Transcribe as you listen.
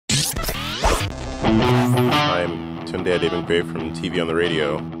I'm Tunde Adebimpe from TV on the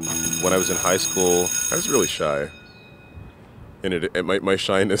radio. When I was in high school, I was really shy. And my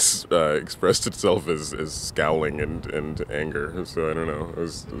shyness expressed itself as scowling and anger. So I don't know. It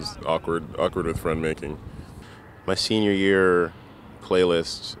was awkward with friend making. My senior year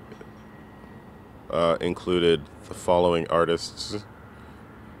playlist included the following artists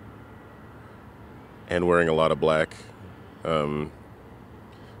and wearing a lot of black.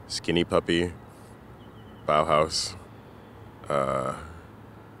 Skinny Puppy, Bauhaus, the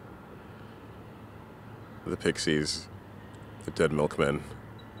Pixies, the Dead Milkmen,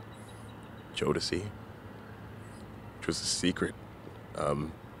 Jodeci, which was a secret,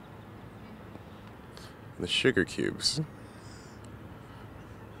 and the Sugar Cubes.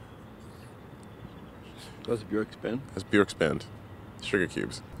 That was Bjork's band? That's Bjork's band, Sugar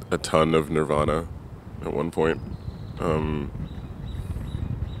Cubes. A ton of Nirvana at one point.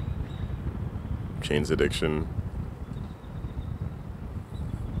 Jane's Addiction.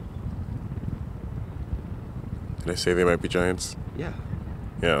 Did I say They Might Be Giants? Yeah.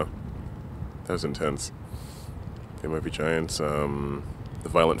 Yeah. That was intense. They Might Be Giants. The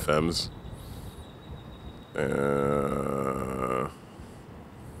Violent Femmes.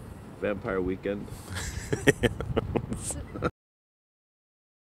 Vampire Weekend.